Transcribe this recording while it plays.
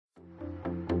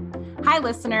Hi,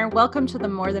 listener. Welcome to the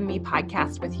More Than Me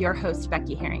podcast with your host,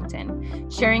 Becky Harrington,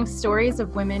 sharing stories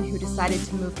of women who decided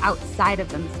to move outside of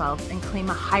themselves and claim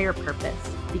a higher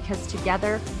purpose, because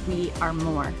together we are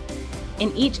more.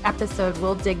 In each episode,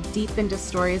 we'll dig deep into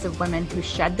stories of women who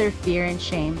shed their fear and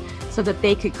shame so that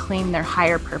they could claim their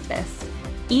higher purpose.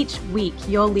 Each week,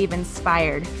 you'll leave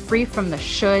inspired, free from the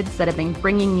shoulds that have been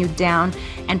bringing you down,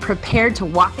 and prepared to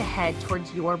walk ahead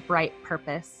towards your bright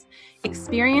purpose.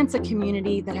 Experience a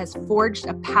community that has forged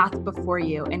a path before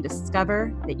you and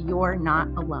discover that you're not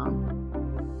alone.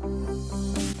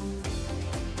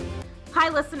 Hi,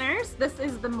 listeners. This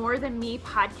is the More Than Me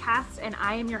podcast, and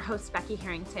I am your host, Becky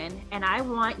Harrington, and I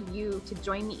want you to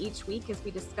join me each week as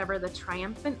we discover the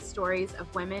triumphant stories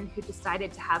of women who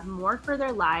decided to have more for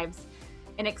their lives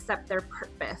and accept their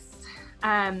purpose.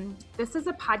 This is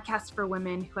a podcast for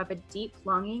women who have a deep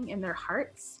longing in their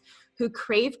hearts, who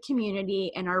crave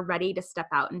community and are ready to step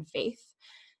out in faith.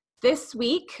 This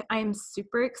week, I'm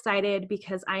super excited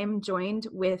because I am joined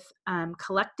with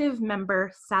collective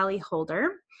member Sally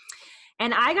Holder.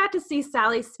 And I got to see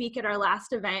Sally speak at our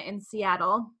last event in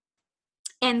Seattle.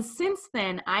 And since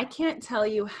then, I can't tell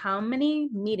you how many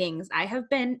meetings I have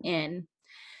been in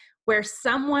where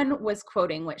someone was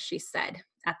quoting what she said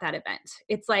at that event.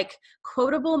 It's like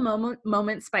quotable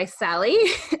moments by Sally.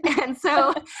 And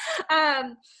so,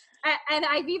 and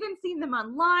I've even seen them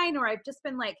online, or I've just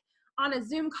been like on a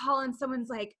Zoom call and someone's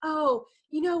like, oh,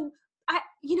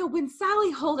 when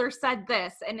Sally Holder said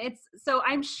this, and so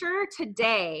I'm sure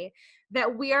today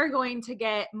that we are going to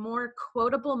get more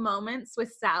quotable moments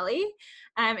with Sally,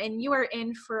 and you are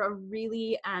in for a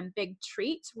really big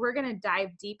treat. We're going to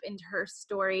dive deep into her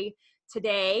story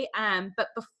today, but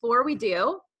before we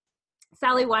do,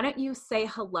 Sally, why don't you say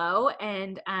hello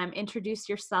and introduce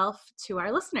yourself to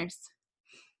our listeners?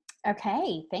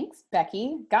 Okay, thanks,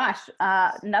 Becky. Gosh,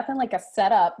 nothing like a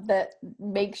setup that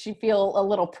makes you feel a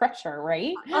little pressure,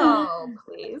 right? Oh,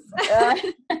 please.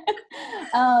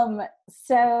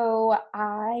 So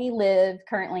I live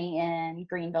currently in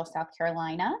Greenville, South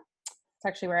Carolina. It's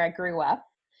actually where I grew up.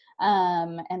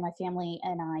 And my family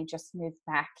and I just moved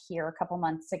back here a couple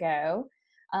months ago.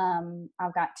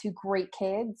 I've got two great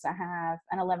kids. I have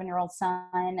an 11-year-old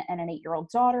son and an 8-year-old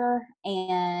daughter,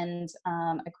 and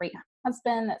a great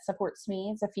husband that supports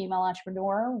me as a female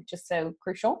entrepreneur, which is so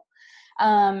crucial.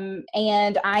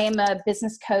 And I am a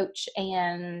business coach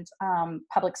and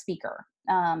public speaker.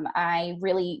 I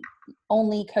really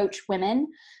only coach women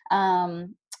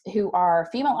who are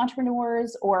female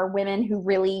entrepreneurs, or women who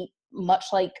really, much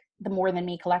like the More Than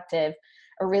Me collective,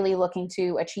 are really looking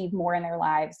to achieve more in their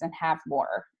lives and have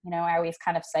more. I always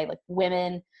kind of say, like,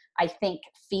 women, I think,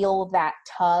 feel that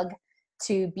tug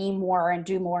to be more and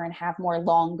do more and have more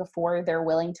long before they're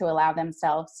willing to allow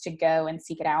themselves to go and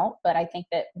seek it out. But I think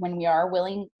that when we are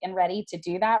willing and ready to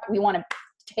do that, we want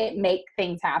to make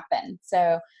things happen.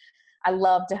 So I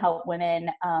love to help women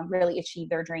really achieve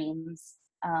their dreams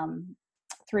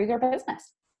through their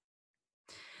business.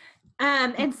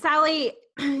 And Sally,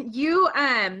 you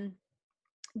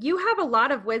have a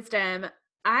lot of wisdom.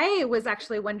 I was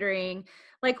actually wondering,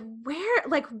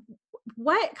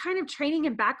 what kind of training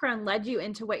and background led you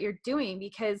into what you're doing?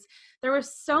 Because there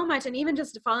was so much, and even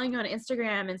just following you on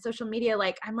Instagram and social media,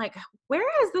 I'm like, where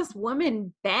has this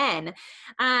woman been?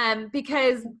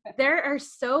 Because there are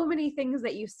so many things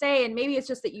that you say, and maybe it's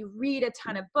just that you read a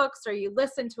ton of books or you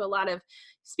listen to a lot of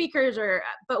speakers,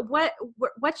 but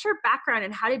what's your background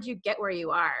and how did you get where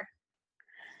you are?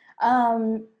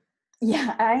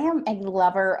 Yeah, I am a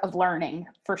lover of learning,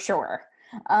 for sure.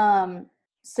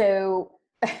 So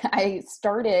I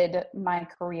started my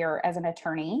career as an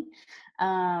attorney.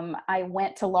 I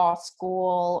went to law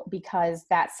school because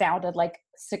that sounded like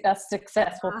a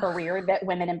successful career that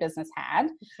women in business had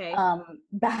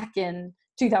back in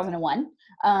 2001.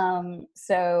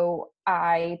 So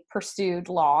I pursued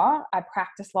law. I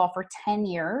practiced law for 10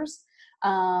 years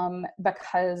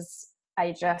because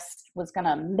I just was going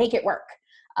to make it work.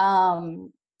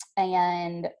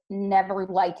 And never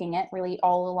liking it really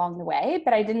all along the way,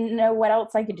 but I didn't know what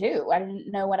else I could do. I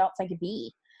didn't know what else I could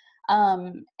be.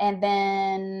 And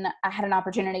then I had an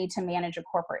opportunity to manage a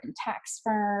corporate and tax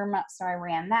firm. So I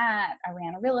ran that. I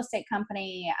ran a real estate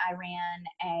company. I ran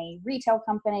a retail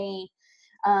company.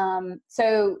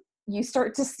 So you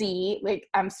start to see, like,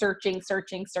 I'm searching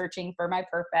for my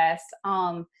purpose.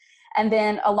 And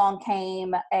then along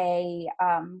came a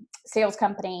sales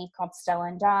company called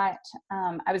Stella & Dot.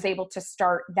 I was able to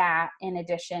start that in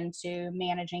addition to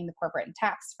managing the corporate and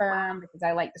tax firm because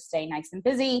I like to stay nice and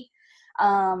busy.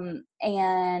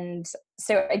 And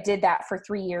so I did that for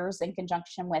 3 years in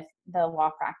conjunction with the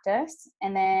law practice.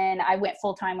 And then I went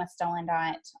full-time with Stella &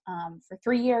 Dot for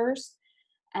 3 years.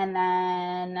 And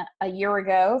then a year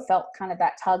ago, felt kind of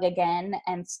that tug again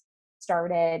and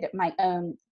started my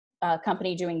own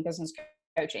company doing business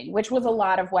coaching, which was a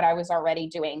lot of what I was already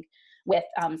doing with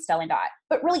Stella & Dot.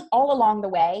 But really all along the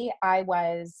way, I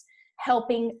was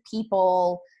helping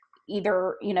people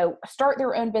either, start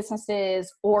their own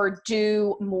businesses or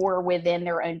do more within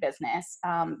their own business.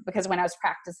 Because when I was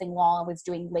practicing law, I was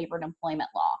doing labor and employment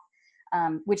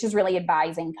law, which is really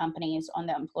advising companies on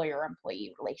the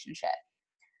employer-employee relationship.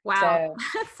 Wow. So,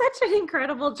 that's such an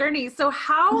incredible journey. So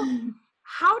how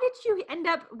did you end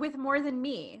up with More Than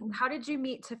Me? How did you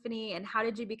meet Tiffany and how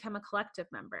did you become a collective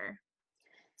member?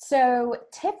 So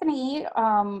Tiffany,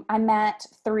 I met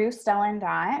through Stella &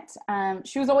 Dot.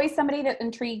 She was always somebody that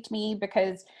intrigued me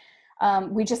because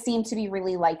we just seemed to be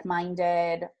really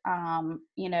like-minded,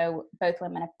 both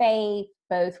women of faith,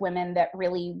 both women that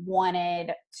really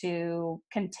wanted to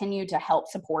continue to help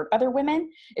support other women.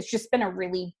 It's just been a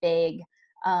really big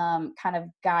kind of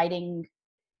guiding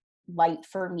light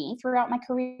for me throughout my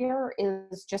career,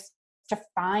 is just to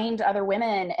find other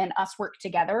women and us work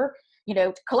together,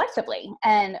 collectively.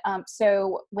 And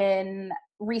so when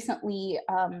recently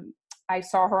I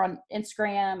saw her on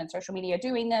Instagram and social media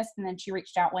doing this, and then she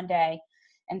reached out one day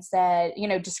and said,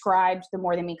 described the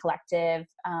More Than Me collective,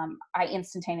 I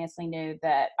instantaneously knew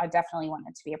that I definitely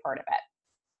wanted to be a part of it.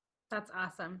 That's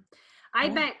awesome. I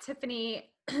met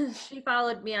Tiffany. She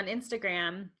followed me on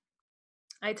Instagram.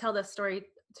 I tell this story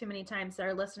too many times.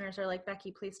 Our listeners are like,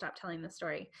 Becky, please stop telling this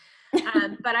story.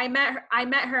 But I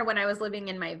met her when I was living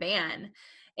in my van.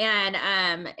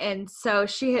 And so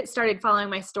she had started following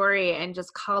my story and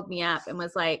just called me up and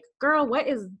was like, girl, what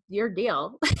is your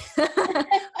deal?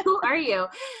 Who are you?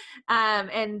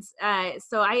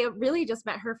 So I really just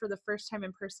met her for the first time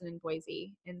in person in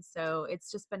Boise. And so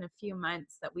it's just been a few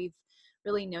months that we've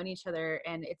really known each other.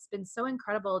 And it's been so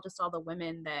incredible, just all the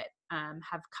women that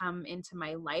have come into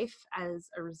my life as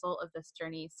a result of this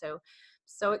journey.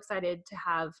 So excited to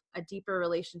have a deeper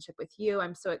relationship with you.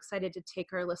 I'm so excited to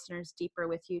take our listeners deeper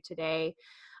with you today.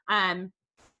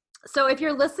 So if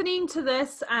you're listening to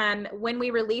this when we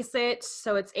release it,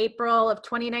 so it's April of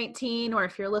 2019, or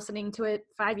if you're listening to it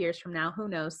 5 years from now, who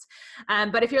knows?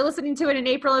 But if you're listening to it in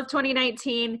April of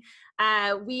 2019,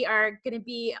 we are going to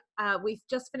be, we've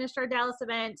just finished our Dallas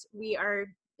event. We are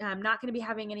not going to be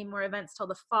having any more events till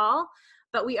the fall,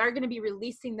 but we are going to be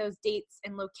releasing those dates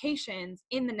and locations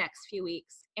in the next few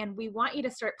weeks. And we want you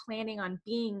to start planning on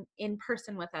being in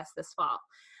person with us this fall.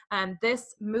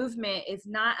 This movement is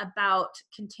not about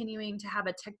continuing to have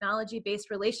a technology-based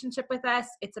relationship with us.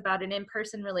 It's about an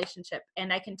in-person relationship.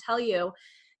 And I can tell you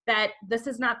that this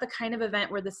is not the kind of event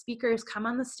where the speakers come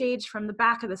on the stage from the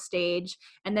back of the stage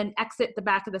and then exit the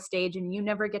back of the stage and you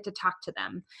never get to talk to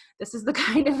them. This is the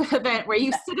kind of event where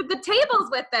you sit at the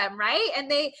tables with them, right? And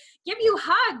they give you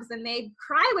hugs and they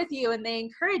cry with you and they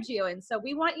encourage you. And so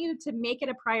we want you to make it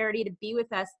a priority to be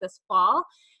with us this fall.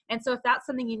 And so if that's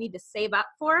something you need to save up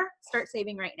for, start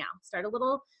saving right now. Start a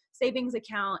little savings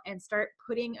account and start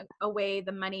putting away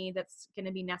the money that's going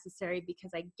to be necessary,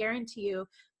 because I guarantee you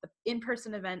the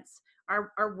in-person events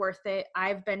are worth it.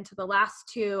 I've been to the last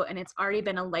two and it's already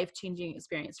been a life-changing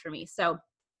experience for me. So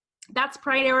that's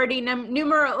priority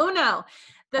numero uno.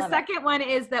 The second one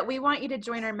is that we want you to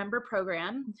join our member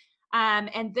program.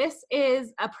 And this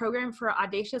is a program for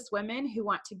audacious women who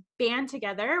want to band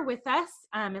together with us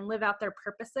and live out their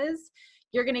purposes.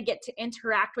 You're going to get to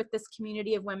interact with this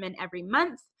community of women every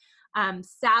month.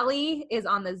 Sally is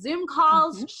on the Zoom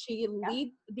calls. Mm-hmm. She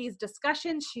leads these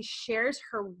discussions. She shares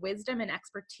her wisdom and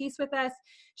expertise with us.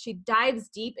 She dives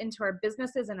deep into our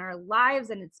businesses and our lives,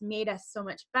 and it's made us so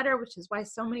much better, which is why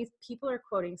so many people are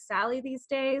quoting Sally these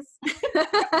days.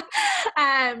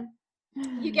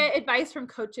 You get advice from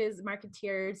coaches,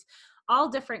 marketeers, all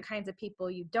different kinds of people.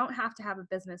 You don't have to have a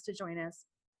business to join us.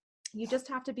 You just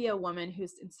have to be a woman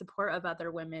who's in support of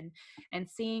other women and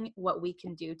seeing what we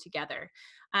can do together.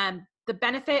 The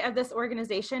benefit of this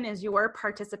organization is your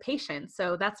participation.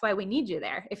 So that's why we need you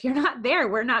there. If you're not there,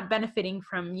 we're not benefiting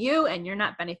from you and you're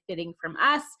not benefiting from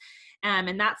us.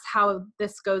 And that's how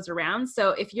this goes around.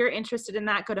 So if you're interested in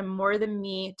that, go to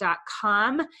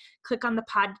morethanme.com, click on the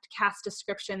podcast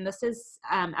description. This is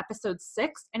episode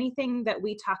 6. Anything that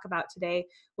we talk about today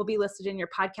will be listed in your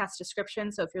podcast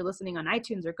description. So if you're listening on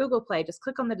iTunes or Google Play, just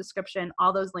click on the description.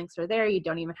 All those links are there. You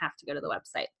don't even have to go to the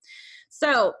website.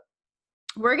 So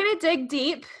we're going to dig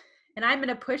deep, and I'm going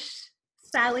to push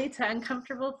Sally to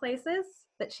uncomfortable places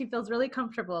that she feels really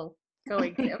comfortable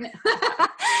going to.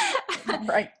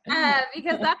 Right.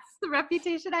 Because that's the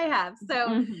reputation I have.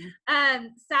 So,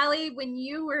 Sally, when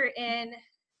you were in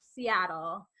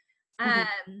Seattle,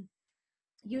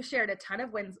 you shared a ton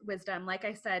of wisdom. Like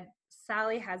I said,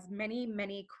 Sally has many,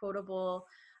 many quotable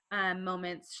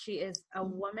moments. She is a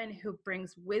woman who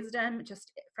brings wisdom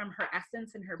just from her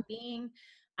essence and her being.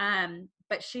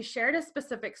 But she shared a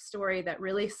specific story that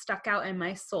really stuck out in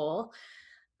my soul.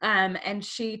 And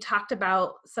she talked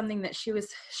about something that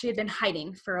she had been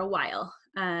hiding for a while.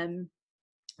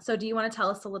 So do you want to tell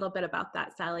us a little bit about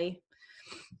that, Sally?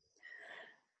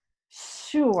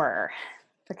 Sure,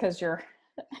 because you're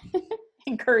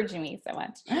encouraging me so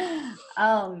much.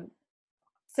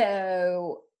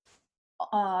 So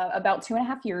about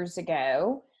 2.5 years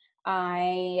ago,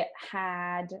 I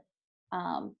had,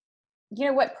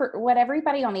 what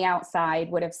everybody on the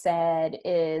outside would have said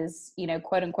is,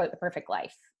 quote unquote, the perfect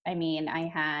life. I mean, I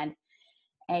had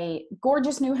a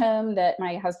gorgeous new home that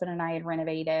my husband and I had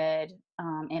renovated,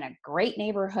 in a great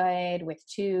neighborhood with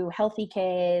 2 healthy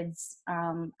kids,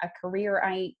 a career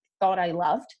I thought I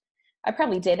loved. I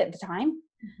probably did at the time.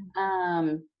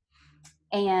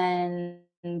 And,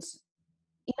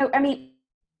 I mean,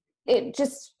 it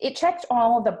checked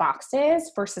all the boxes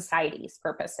for society's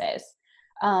purposes.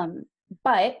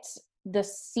 But the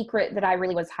secret that I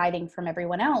really was hiding from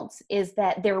everyone else is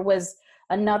that there was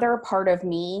another part of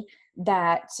me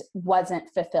that wasn't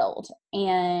fulfilled.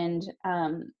 And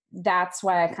that's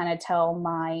why I kind of tell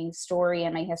my story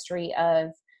and my history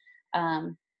of,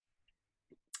 the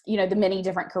many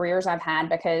different careers I've had,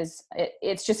 because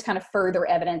it's just kind of further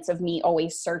evidence of me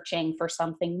always searching for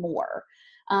something more,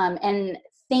 and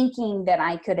thinking that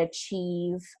I could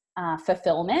achieve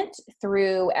fulfillment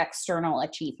through external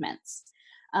achievements.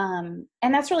 And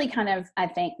that's really kind of, I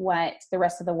think, what the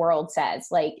rest of the world says.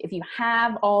 Like, if you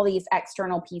have all these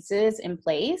external pieces in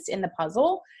place in the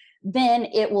puzzle, then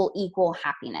it will equal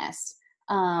happiness.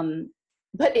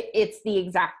 But it's the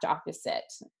exact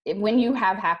opposite. When you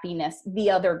have happiness,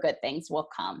 the other good things will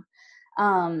come.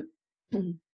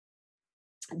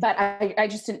 But I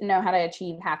just didn't know how to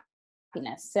achieve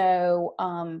happiness. So,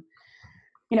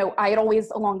 I had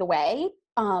always along the way,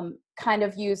 kind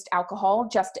of used alcohol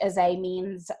just as a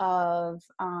means of,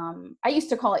 I used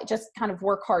to call it just kind of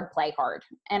work hard, play hard.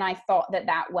 And I thought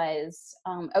that was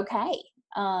okay,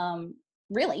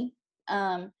 really.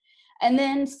 And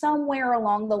then somewhere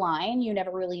along the line, you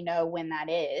never really know when that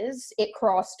is, it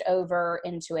crossed over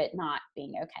into it not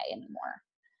being okay anymore.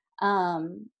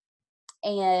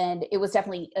 And it was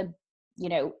definitely,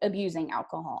 abusing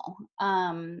alcohol.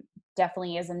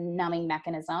 Definitely as a numbing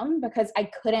mechanism, because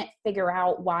I couldn't figure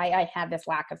out why I had this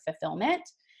lack of fulfillment.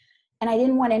 And I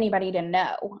didn't want anybody to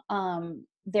know.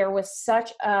 There was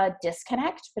such a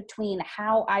disconnect between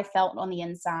how I felt on the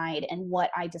inside and what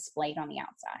I displayed on the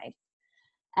outside.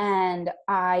 And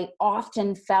I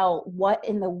often felt, what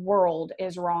in the world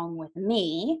is wrong with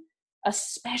me?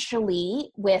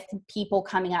 Especially with people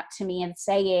coming up to me and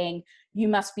saying, you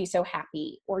must be so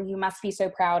happy, or you must be so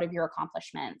proud of your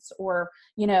accomplishments, or,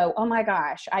 oh my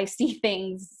gosh, I see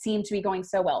things seem to be going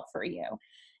so well for you.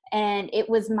 And it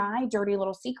was my dirty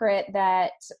little secret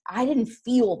that I didn't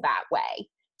feel that way.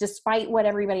 Despite what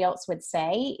everybody else would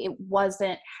say, it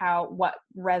wasn't what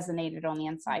resonated on the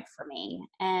inside for me.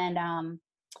 And,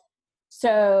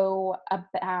 so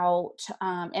about,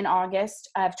 in August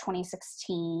of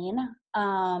 2016,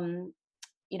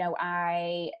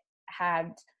 I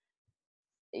had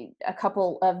a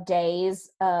couple of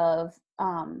days of,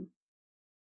 I'll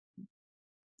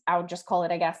just call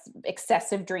it, I guess,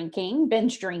 excessive drinking,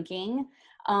 binge drinking,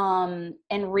 and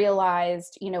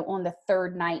realized, on the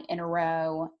 3rd night in a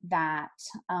row that,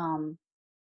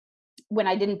 when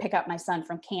I didn't pick up my son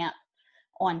from camp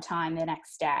on time the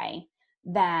next day,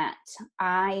 that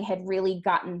I had really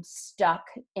gotten stuck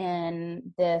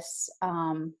in this,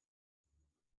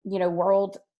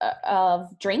 world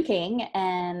of drinking,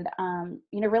 and,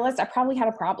 realized I probably had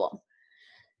a problem.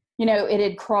 It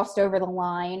had crossed over the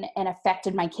line and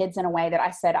affected my kids in a way that I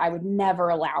said I would never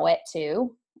allow it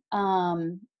to.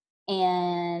 And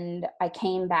I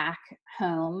came back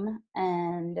home,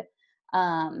 and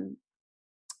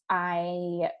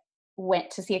I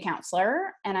went to see a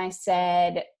counselor, and I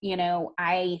said,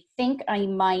 I think I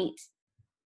might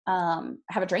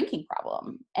have a drinking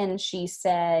problem. And she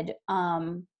said,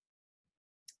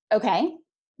 okay,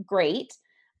 great.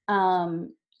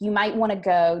 You might want to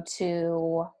go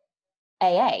to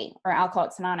AA, or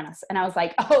Alcoholics Anonymous. And I was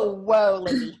like, oh, whoa,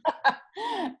 Lizzie.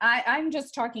 I'm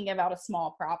just talking about a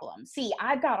small problem. See,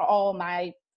 I've got all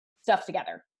my stuff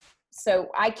together, so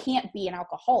I can't be an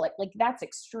alcoholic. Like, that's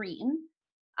extreme.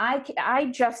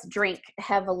 I just drink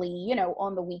heavily,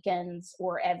 on the weekends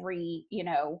or every,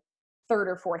 third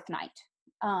or fourth night.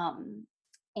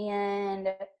 And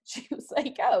she was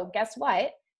like, oh, guess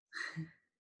what?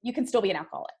 You can still be an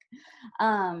alcoholic.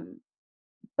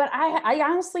 But I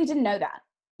honestly didn't know that.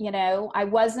 I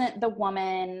wasn't the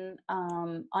woman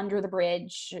under the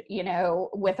bridge,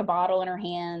 with a bottle in her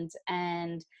hand,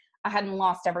 and I hadn't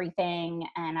lost everything,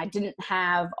 and I didn't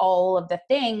have all of the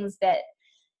things that,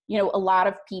 a lot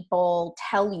of people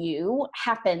tell you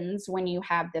happens when you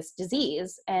have this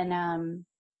disease. And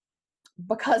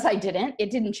because it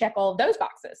didn't check all of those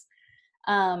boxes.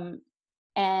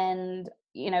 And,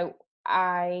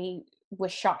 I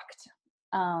was shocked.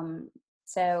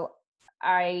 So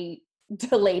I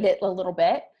delayed it a little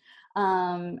bit.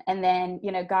 And then,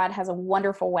 God has a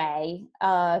wonderful way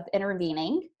of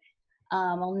intervening.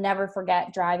 I'll never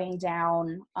forget driving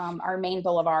down our main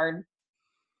boulevard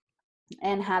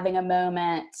and having a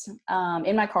moment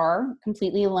in my car,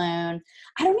 completely alone.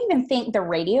 I don't even think the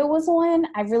radio was on.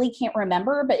 I really can't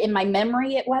remember, but in my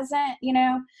memory, it wasn't,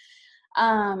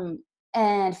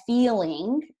 and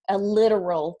feeling a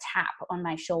literal tap on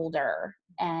my shoulder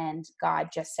and God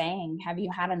just saying, have you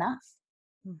had enough?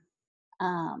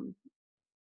 And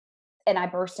I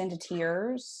burst into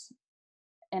tears.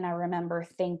 And I remember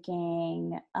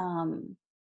thinking,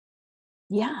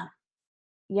 yeah,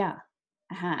 I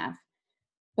have,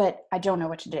 but I don't know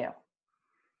what to do.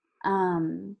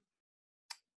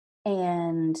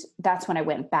 And that's when I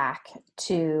went back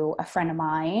to a friend of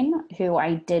mine who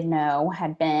I did know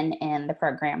had been in the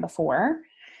program before.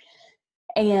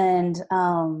 And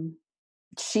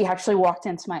she actually walked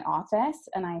into my office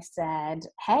and I said,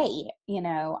 hey,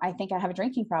 I think I have a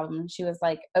drinking problem. And she was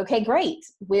like, okay, great.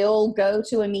 We'll go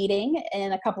to a meeting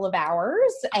in a couple of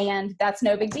hours and that's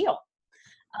no big deal.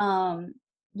 And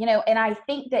I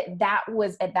think that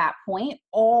was at that point,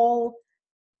 all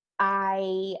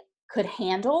I could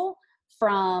handle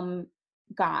from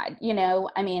God,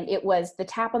 it was the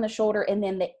tap on the shoulder and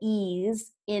then the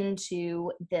ease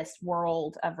into this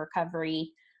world of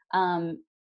recovery,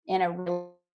 in a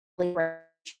really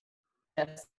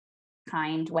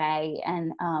kind way.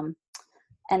 And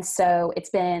so it's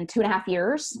been 2.5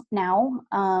 years now,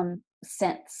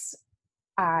 since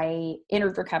I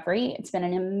entered recovery. It's been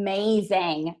an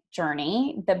amazing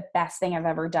journey. The best thing I've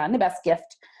ever done, the best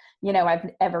gift, I've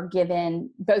ever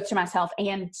given both to myself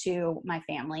and to my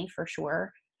family for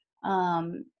sure.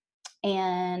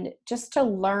 And just to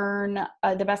learn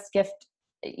the best gift,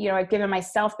 I've given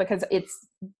myself, because it's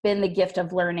been the gift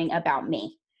of learning about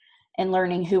me and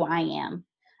learning who I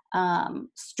am,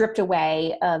 stripped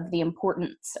away of the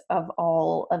importance of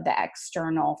all of the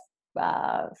external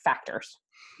factors.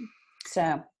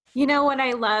 So, what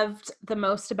I loved the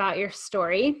most about your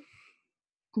story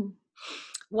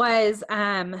was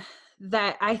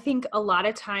that I think a lot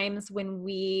of times when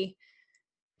we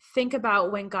think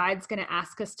about when God's going to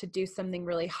ask us to do something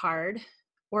really hard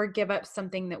or give up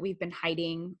something that we've been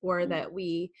hiding or that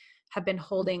we have been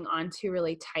holding on to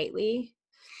really tightly,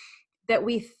 that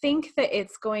we think that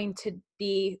it's going to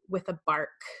be with a bark,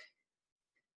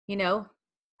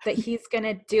 that he's going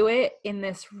to do it in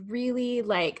this really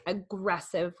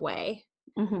aggressive way.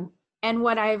 Mm-hmm. And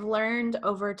what I've learned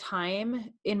over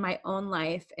time in my own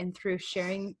life and through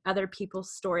sharing other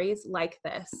people's stories like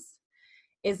this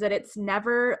is that it's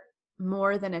never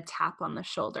more than a tap on the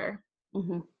shoulder,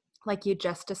 like you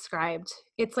just described.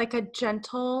 It's like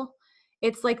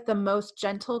it's like the most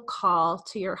gentle call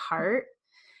to your heart.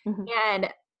 And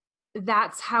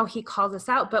that's how he calls us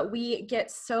out. But we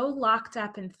get so locked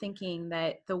up in thinking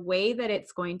that the way that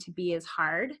it's going to be is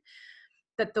hard,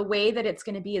 that the way that it's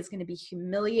going to be is going to be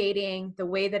humiliating. The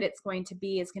way that it's going to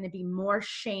be is going to be more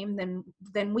shame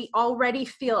than we already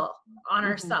feel on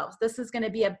ourselves. This is going to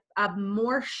be a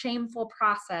more shameful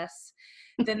process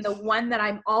than the one that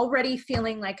I'm already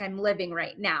feeling like I'm living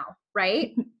right now.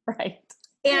 Right. Right.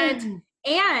 And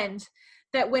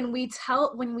that when we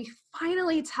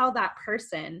finally tell that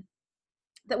person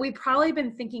that we've probably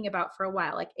been thinking about for a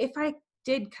while, like if I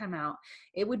did come out,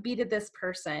 it would be to this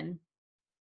person,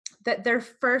 that their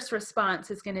first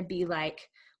response is going to be like,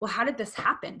 well, how did this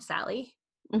happen, Sally?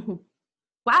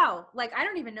 Wow. Like, I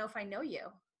don't even know if I know you.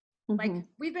 Like,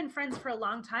 we've been friends for a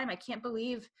long time. I can't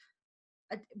believe,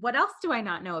 what else do I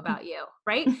not know about you?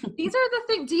 Right? These are the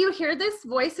things. Do you hear this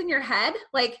voice in your head?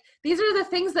 Like, these are the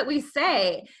things that we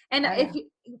say. And if you,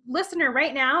 listener,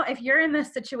 right now, if you're in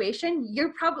this situation,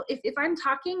 you're probably, if I'm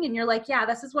talking and you're like, yeah,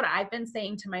 this is what I've been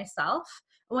saying to myself,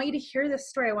 I want you to hear this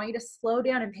story. I want you to slow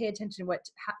down and pay attention to what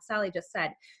Sally just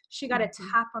said. She got a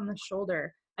tap on the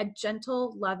shoulder, a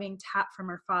gentle, loving tap from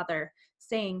her father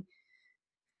saying,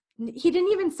 he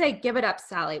didn't even say, give it up,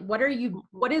 Sally.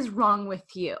 What is wrong with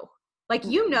you? Like,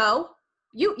 you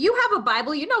have a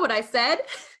Bible, you know what I said.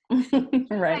 Right.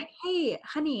 Like, hey,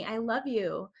 honey, I love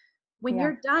you. When Yeah.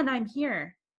 you're done, I'm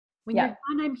here. When you're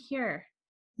done, I'm here.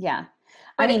 Yeah.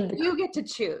 But you get to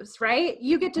choose, right?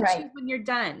 You get to choose when you're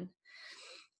done.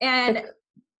 And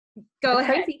go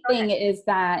ahead. The crazy thing is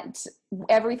that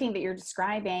everything that you're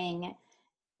describing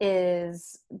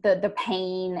is the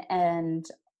pain and,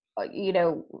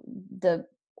 the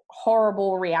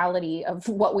horrible reality of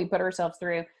what we put ourselves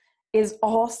through is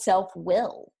all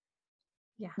self-will.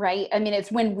 Yeah. Right. I mean,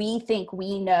 it's when we think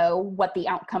we know what the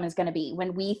outcome is going to be,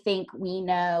 when we think we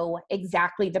know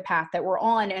exactly the path that we're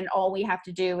on, and all we have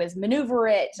to do is maneuver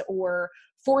it or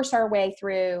force our way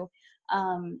through.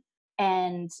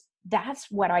 And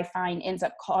that's what I find ends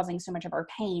up causing so much of our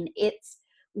pain. It's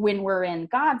when we're in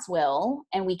God's will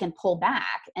and we can pull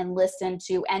back and listen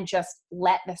to and just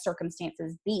let the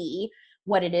circumstances be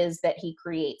what it is that he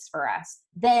creates for us,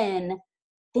 then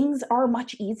things are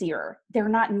much easier. They're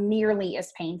not nearly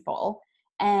as painful.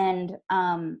 And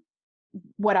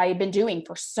what I had been doing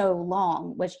for so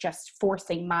long was just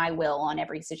forcing my will on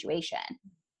every situation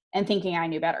and thinking I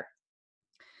knew better.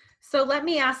 So let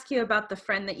me ask you about the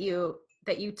friend that you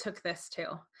took this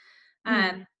to.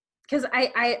 Because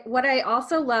what I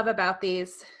also love about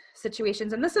these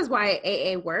situations, and this is why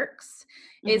AA works,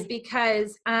 is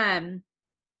because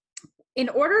in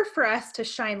order for us to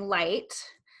shine light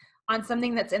on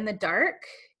something that's in the dark,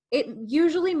 it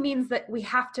usually means that we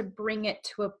have to bring it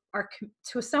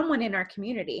to someone in our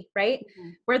community, right?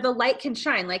 Where the light can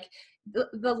shine. Like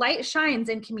the light shines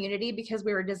in community because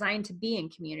we were designed to be in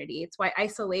community. It's why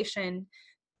isolation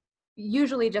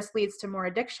usually just leads to more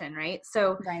addiction, right?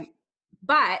 So,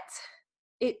 but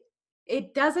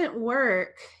it doesn't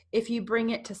work if you bring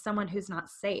it to someone who's not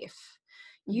safe.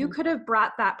 You could have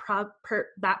brought that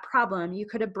problem. You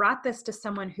could have brought this to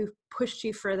someone who pushed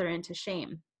you further into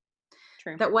shame.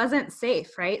 True. That wasn't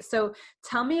safe, right? So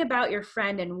tell me about your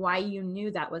friend and why you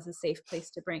knew that was a safe place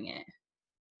to bring it.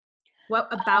 What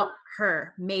about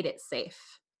her made it safe?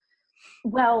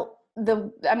 Well,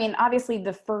 obviously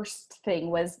the first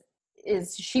thing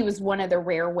is she was one of the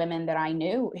rare women that I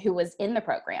knew who was in the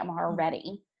program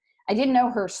already. I didn't know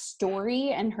her story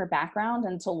and her background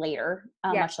until later,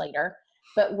 much later.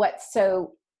 But what's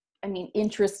so,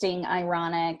 interesting,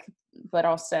 ironic, but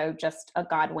also just a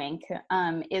God wink,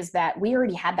 is that we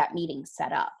already had that meeting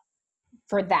set up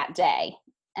for that day.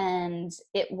 And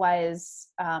it was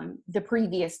the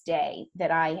previous day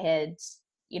that I had,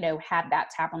 had that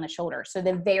tap on the shoulder. So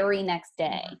the very next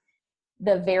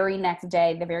very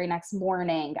next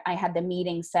morning, I had the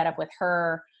meeting set up with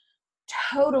her,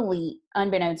 totally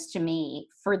unbeknownst to me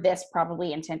for this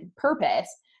probably intended purpose.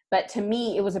 But to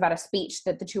me, it was about a speech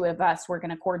that the two of us were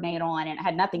going to coordinate on, and it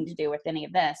had nothing to do with any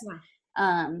of this.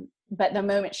 But the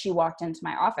moment she walked into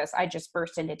my office, I just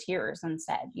burst into tears and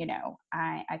said,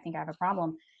 I think I have a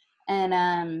problem.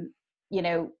 And,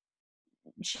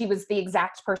 she was the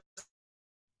exact person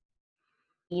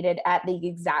needed at the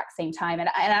exact same time. And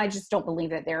I just don't believe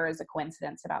that there is a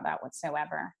coincidence about that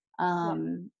whatsoever.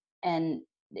 And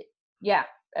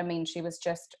she was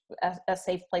just a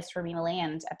safe place for me to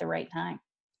land at the right time.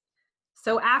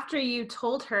 So after you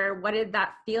told her, what did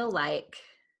that feel like?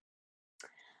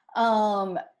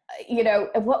 What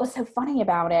was so funny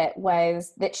about it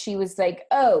was that she was like,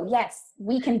 oh yes,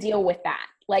 we can deal with that.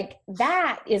 Like,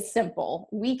 that is simple.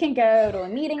 We can go to a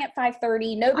meeting at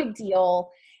 5:30, no big deal.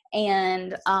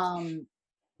 And,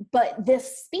 but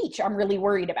this speech I'm really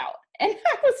worried about. And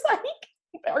I was like,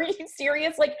 are you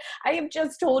serious? Like, I have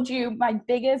just told you my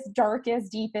biggest,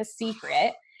 darkest, deepest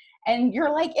secret. And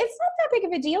you're like, it's not that big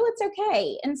of a deal. It's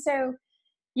okay. And so,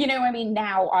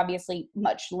 now obviously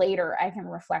much later, I can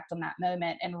reflect on that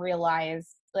moment and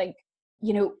realize, like,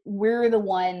 we're the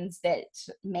ones that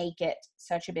make it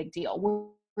such a big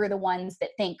deal. We're the ones that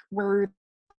think we're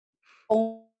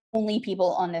only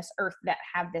people on this earth that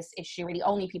have this issue. We're the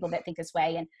only people that think this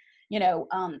way. And,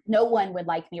 no one would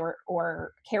like me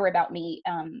or care about me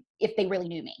if they really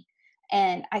knew me.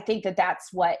 And I think that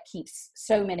that's what keeps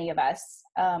so many of us,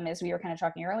 as we were kind of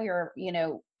talking earlier,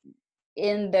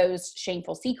 in those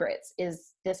shameful secrets,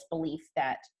 is this belief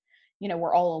that,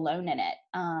 we're all alone in it.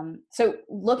 So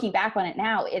looking back on it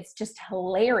now, it's just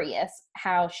hilarious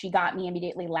how she got me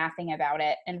immediately laughing about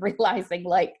it and realizing,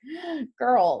 like,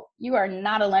 girl, you are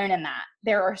not alone in that.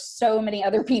 There are so many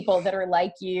other people that are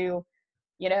like you,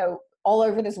 all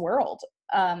over this world.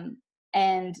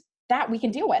 And that we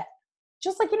can deal with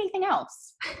just like anything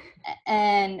else.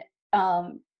 And,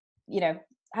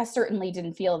 I certainly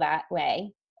didn't feel that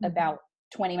way about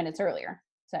 20 minutes earlier.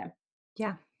 So,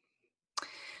 yeah.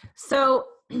 So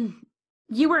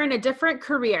you were in a different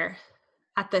career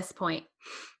at this point.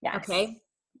 Yes. Okay.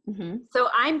 Mm-hmm. So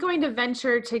I'm going to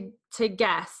venture to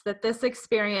guess that this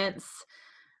experience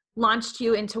launched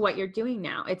you into what you're doing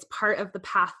now. It's part of the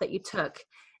path that you took.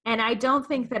 And I don't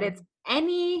think that it's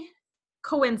any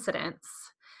coincidence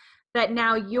that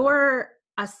now you're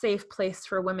a safe place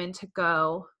for women to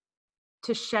go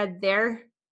to shed their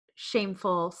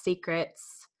shameful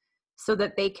secrets so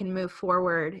that they can move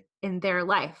forward in their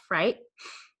life, right?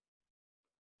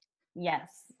 Yes.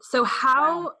 So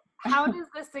how does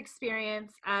this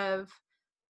experience of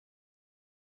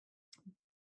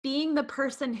being the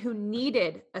person who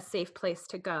needed a safe place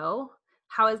to go,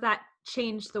 how has that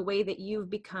changed the way that you've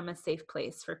become a safe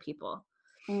place for people?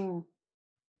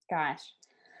 Gosh.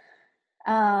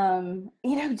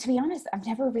 To be honest, I've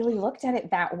never really looked at it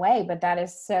that way, but that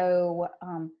is so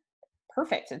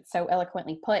perfect. It's so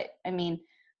eloquently put. I mean,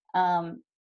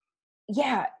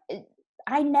 yeah,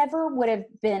 I never would have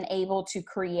been able to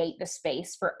create the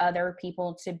space for other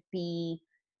people to be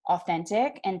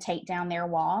authentic and take down their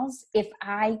walls if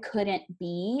I couldn't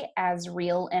be as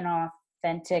real and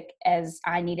authentic as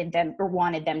I needed them or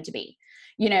wanted them to be.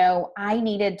 I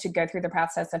needed to go through the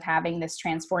process of having this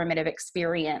transformative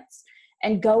experience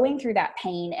and going through that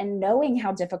pain and knowing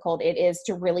how difficult it is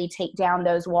to really take down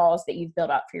those walls that you've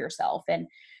built up for yourself and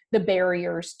the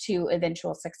barriers to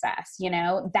eventual success.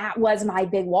 That was my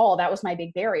big wall. That was my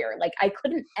big barrier. Like I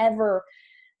couldn't ever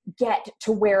get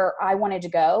to where I wanted to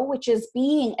go, which is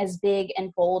being as big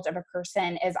and bold of a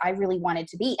person as I really wanted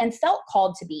to be and felt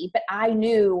called to be. But I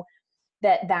knew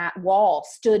that wall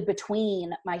stood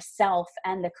between myself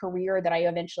and the career that I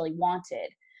eventually wanted.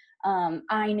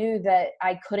 I knew that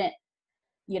I couldn't,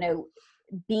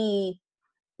 be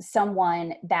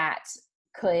someone that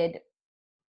could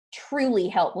truly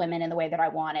help women in the way that I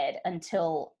wanted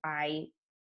until I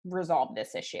resolved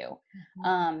this issue.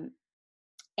 Mm-hmm.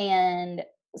 And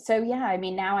so, yeah, I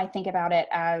mean, now I think about it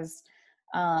as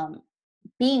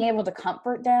being able to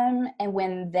comfort them. And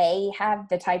when they have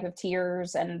the type of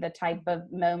tears and the type of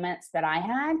moments that I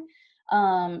had,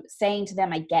 saying to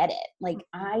them, I get it. Like,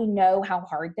 I know how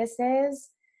hard this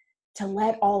is to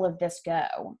let all of this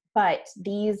go. But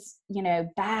these,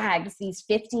 bags, these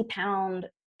 50-pound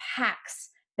packs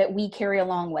that we carry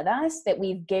along with us, that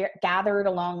we've gathered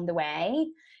along the way,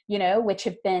 which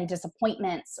have been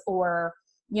disappointments or,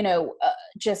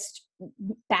 just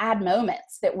bad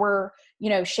moments that were,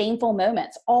 shameful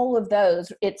moments, all of those,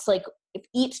 it's like if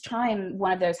each time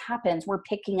one of those happens, we're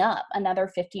picking up another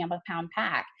 50-pound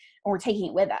pack and we're taking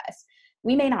it with us.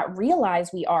 We may not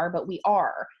realize we are, but we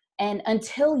are. And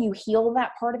until you heal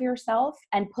that part of yourself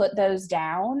and put those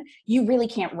down, you really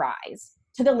can't rise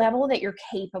to the level that you're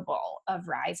capable of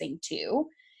rising to.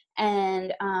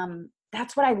 And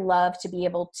that's what I love to be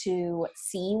able to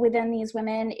see within these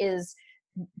women is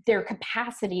their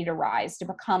capacity to rise, to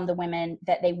become the women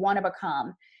that they want to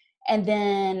become. And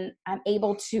then I'm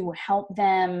able to help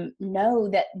them know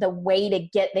that the way to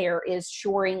get there is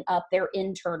shoring up their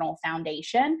internal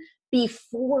foundation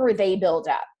before they build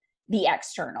up the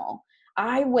external.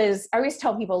 I always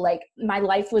tell people, like, my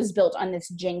life was built on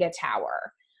this Jenga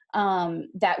tower,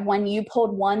 that when you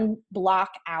pulled one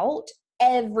block out,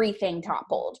 everything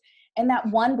toppled. And that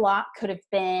one block could have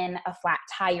been a flat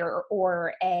tire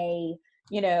or a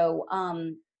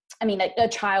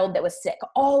child that was sick.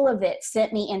 All of it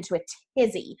sent me into a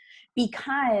tizzy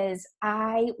because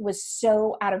I was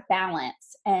so out of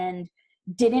balance and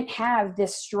didn't have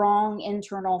this strong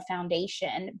internal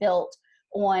foundation built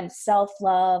on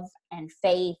self-love and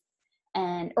faith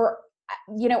I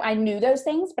knew those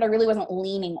things, but I really wasn't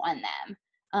leaning on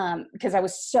them because I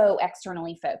was so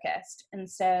externally focused. And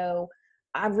so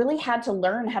I really had to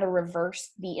learn how to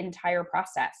reverse the entire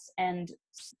process and,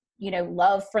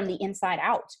 love from the inside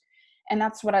out. And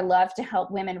that's what I love to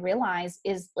help women realize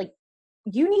is, like,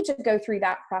 you need to go through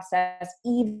that process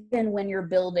even when you're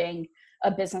building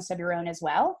a business of your own as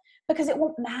well, because it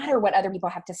won't matter what other people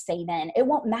have to say then. It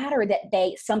won't matter that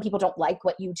some people don't like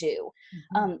what you do.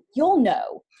 Mm-hmm. You'll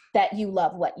know that you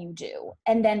love what you do.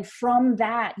 And then from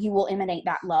that, you will emanate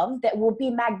that love that will be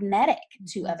magnetic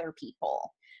to other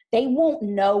people. They won't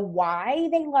know why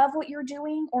they love what you're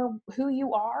doing or who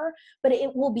you are, but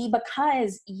it will be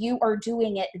because you are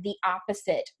doing it the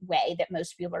opposite way that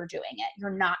most people are doing it. You're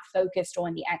not focused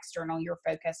on the external, you're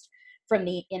focused from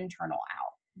the internal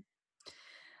out.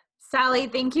 Sally,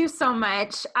 thank you so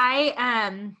much.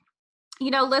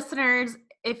 Listeners,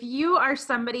 if you are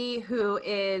somebody who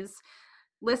is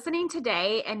listening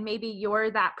today and maybe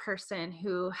you're that person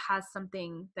who has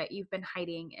something that you've been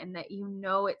hiding and that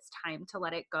it's time to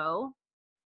let it go,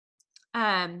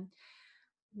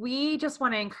 we just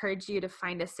want to encourage you to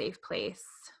find a safe place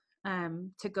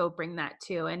to go bring that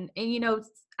to. And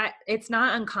it's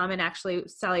not uncommon, actually,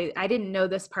 Sally, I didn't know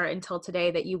this part until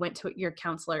today, that you went to your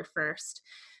counselor first.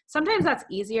 Sometimes that's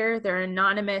easier. They're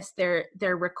anonymous. They're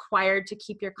required to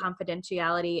keep your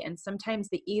confidentiality. And sometimes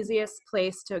the easiest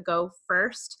place to go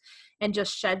first and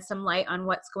just shed some light on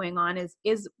what's going on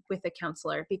is with a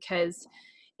counselor, because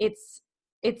it's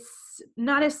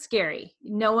not as scary.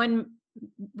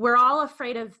 We're all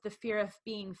afraid of the fear of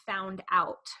being found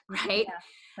out, right?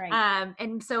 Yeah, right.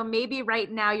 And so maybe right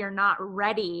now you're not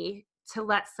ready to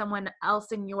let someone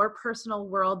else in your personal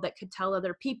world that could tell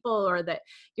other people, or that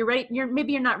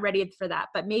maybe you're not ready for that,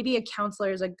 but maybe a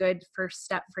counselor is a good first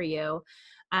step for you.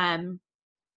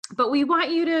 But we want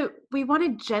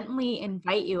to gently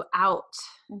invite you out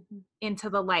into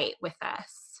the light with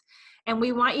us. And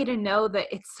we want you to know that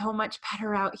it's so much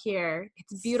better out here.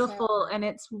 It's beautiful and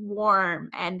it's warm,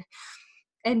 and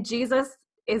Jesus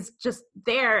is just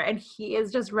there, and he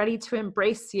is just ready to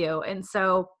embrace you. And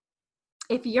so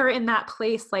if you're in that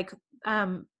place, like,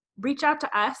 reach out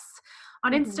to us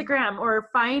on Instagram, or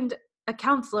find a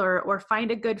counselor, or find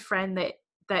a good friend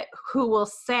that who will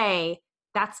say,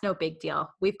 that's no big deal.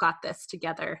 We've got this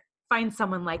together. Find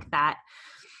someone like that.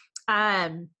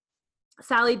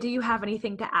 Sally, do you have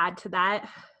anything to add to that?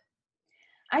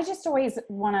 I just always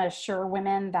want to assure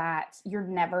women that you're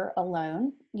never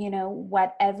alone.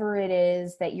 Whatever it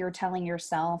is that you're telling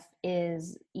yourself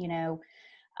is,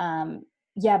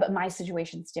 yeah, but my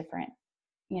situation's different.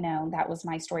 That was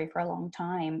my story for a long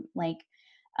time. Like,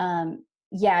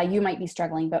 yeah, you might be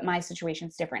struggling, but my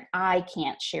situation's different. I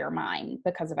can't share mine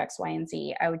because of X, Y, and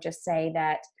Z. I would just say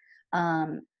that,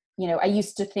 I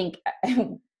used to think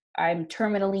I'm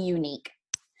terminally unique.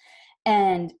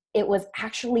 And it was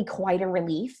actually quite a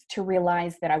relief to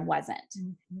realize that I wasn't,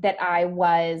 that I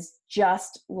was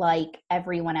just like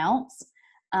everyone else,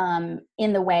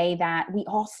 in the way that we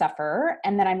all suffer,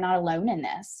 and that I'm not alone in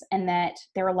this, and that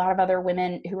there are a lot of other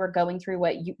women who are going through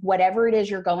whatever it is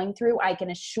you're going through. I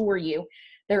can assure you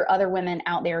there are other women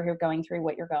out there who are going through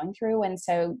what you're going through. And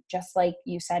so, just like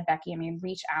you said, Becky,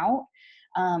 reach out.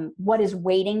 What is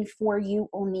waiting for you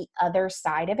on the other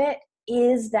side of it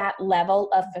is that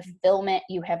level of fulfillment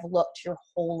you have looked your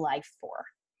whole life for,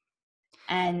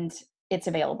 and it's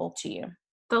available to you.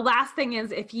 The last thing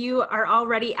is, if you are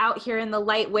already out here in the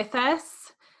light with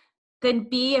us, then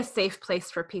be a safe place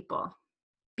for people.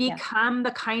 Become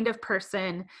the kind of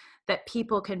person that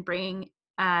people can bring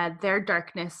their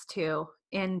darkness to,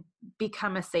 and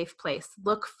become a safe place.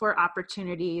 Look for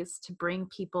opportunities to bring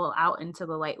people out into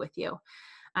the light with you.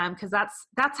 Because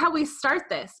that's how we start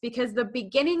this, because the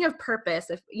beginning of purpose,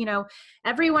 if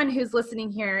everyone who's listening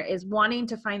here is wanting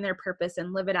to find their purpose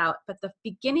and live it out, but the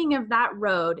beginning of that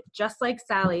road, just like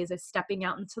Sally's, is stepping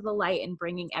out into the light and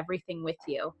bringing everything with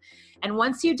you. And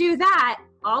once you do that,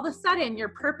 all of a sudden your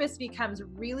purpose becomes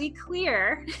really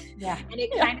clear, and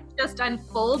it kind of just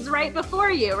unfolds right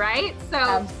before you, right? So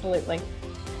absolutely.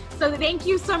 So thank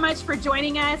you so much for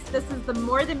joining us. This is the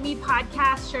More Than Me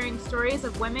podcast, sharing stories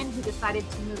of women who decided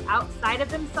to move outside of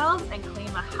themselves and claim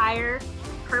a higher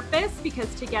purpose,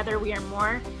 because together we are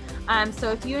more.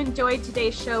 So if you enjoyed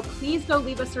today's show, please go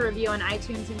leave us a review on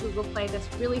iTunes and Google Play. This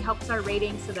really helps our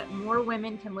rating so that more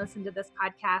women can listen to this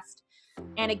podcast.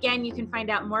 And again, you can find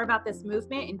out more about this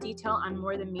movement in detail on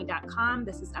morethanme.com.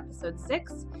 This is episode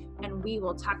 6, and we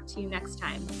will talk to you next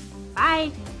time.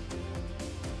 Bye.